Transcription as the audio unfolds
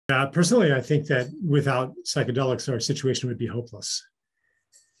Personally, I think that without psychedelics, our situation would be hopeless.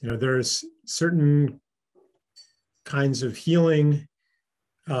 There's certain kinds of healing,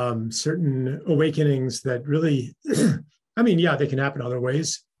 certain awakenings that really, I mean, yeah, they can happen other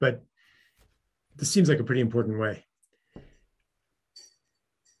ways, but this seems like a pretty important way.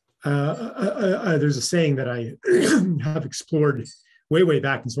 There's a saying that I have explored way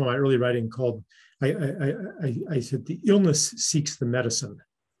back in some of my early writing called, I said, the illness seeks the medicine.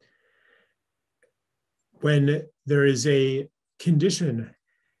 When there is a condition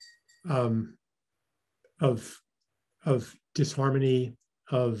of disharmony,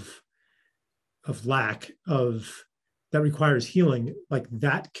 of lack, that requires healing, like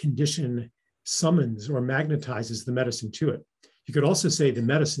that condition summons or magnetizes the medicine to it. You could also say the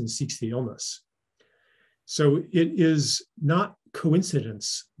medicine seeks the illness. So it is not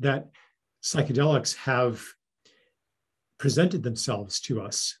coincidence that psychedelics have presented themselves to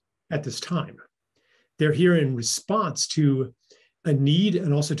us at this time. They're here in response to a need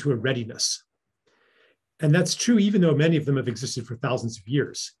and also to a readiness. And that's true even though many of them have existed for thousands of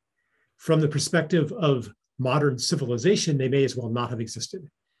years. From the perspective of modern civilization, they may as well not have existed.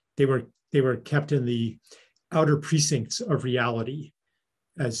 They were kept in the outer precincts of reality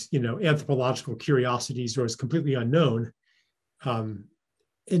as, anthropological curiosities or as completely unknown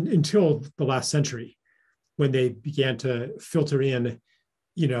until the last century, when they began to filter in,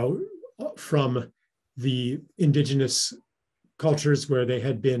 from the indigenous cultures where they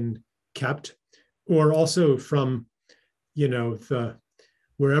had been kept, or also from, the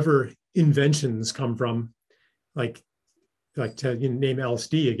wherever inventions come from, like to name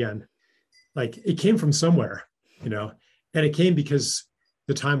LSD again, like it came from somewhere, and it came because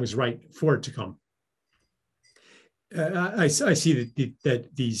the time was right for it to come. I see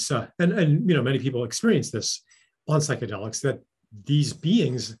that these, and many people experience this on psychedelics, that these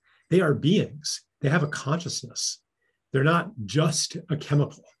beings, they are beings. They have a consciousness. They're not just a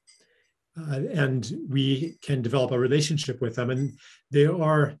chemical. And we can develop a relationship with them. And they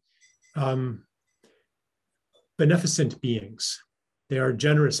are beneficent beings. They are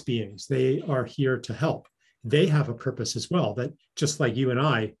generous beings. They are here to help. They have a purpose as well, that just like you and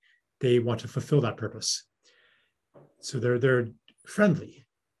I, they want to fulfill that purpose. So they're friendly,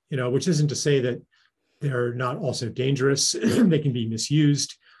 which isn't to say that they're not also dangerous. They can be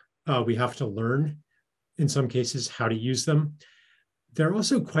misused. We have to learn, in some cases, how to use them. They're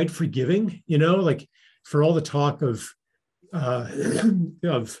also quite forgiving, like for all the talk of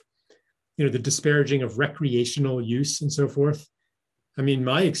the disparaging of recreational use and so forth. I mean,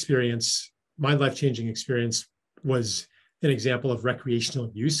 my experience, my life-changing experience, was an example of recreational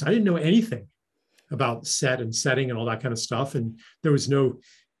use. I didn't know anything about set and setting and all that kind of stuff. And there was no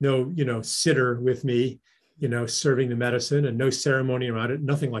sitter with me, serving the medicine, and no ceremony around it,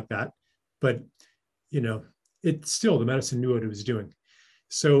 nothing like that. But, it's still, the medicine knew what it was doing.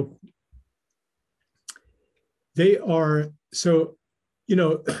 So they are, to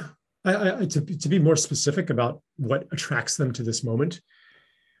be more specific about what attracts them to this moment,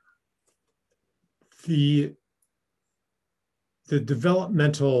 the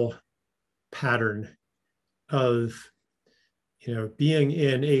developmental pattern of, being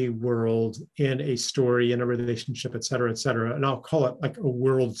in a world, in a story, in a relationship, et cetera, and I'll call it like a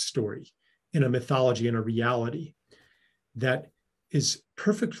world story, in a mythology, in a reality that is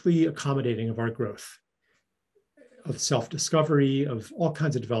perfectly accommodating of our growth, of self-discovery, of all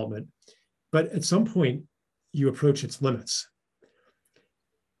kinds of development. But at some point, you approach its limits.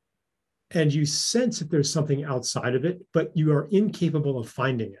 And you sense that there's something outside of it, but you are incapable of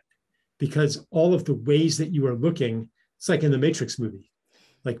finding it, because all of the ways that you are looking, it's like in the Matrix movie.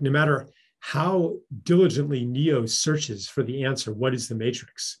 Like no matter how diligently Neo searches for the answer, what is the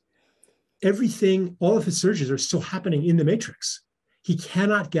Matrix? Everything, all of his searches are still happening in the Matrix. He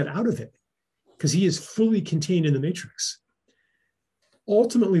cannot get out of it because he is fully contained in the Matrix.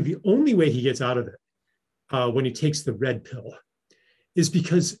 Ultimately, the only way he gets out of it when he takes the red pill is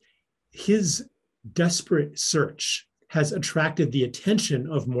because his desperate search has attracted the attention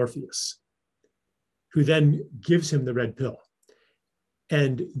of Morpheus, who then gives him the red pill.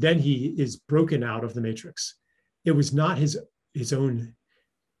 And then he is broken out of the Matrix. It was not his own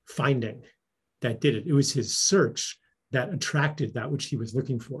finding that did it. It was his search that attracted that which he was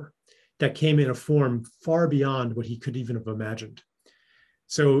looking for, that came in a form far beyond what he could even have imagined.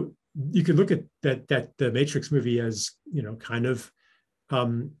 So you could look at the Matrix movie as, kind of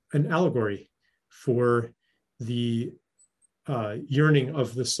an allegory for the yearning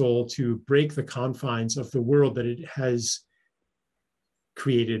of the soul to break the confines of the world that it has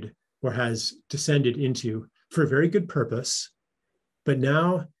created or has descended into for a very good purpose. But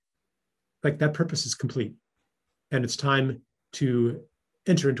now like that purpose is complete, and it's time to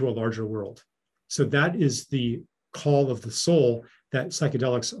enter into a larger world. So that is the call of the soul that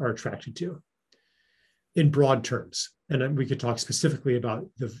psychedelics are attracted to in broad terms. And we could talk specifically about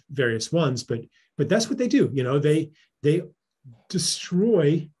the various ones, but that's what they do. You know, they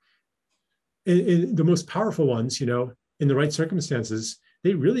destroy in the most powerful ones, you know, in the right circumstances,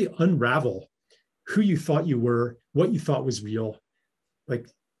 they really unravel who you thought you were, what you thought was real. Like,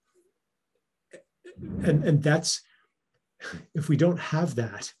 and that's, if we don't have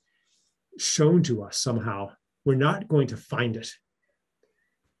that shown to us somehow, we're not going to find it.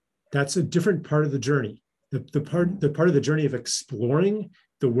 That's a different part of the journey. The part of the journey of exploring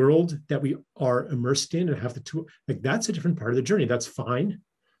the world that we are immersed in and have the tool, like that's a different part of the journey. That's fine.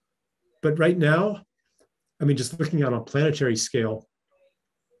 But right now, I mean, just looking on a planetary scale,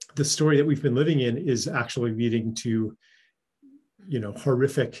 the story that we've been living in is actually leading to, you know,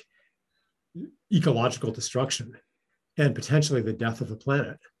 horrific ecological destruction and potentially the death of the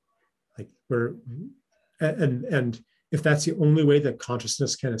planet. Like and if that's the only way that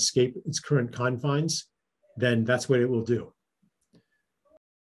consciousness can escape its current confines, then that's what it will do.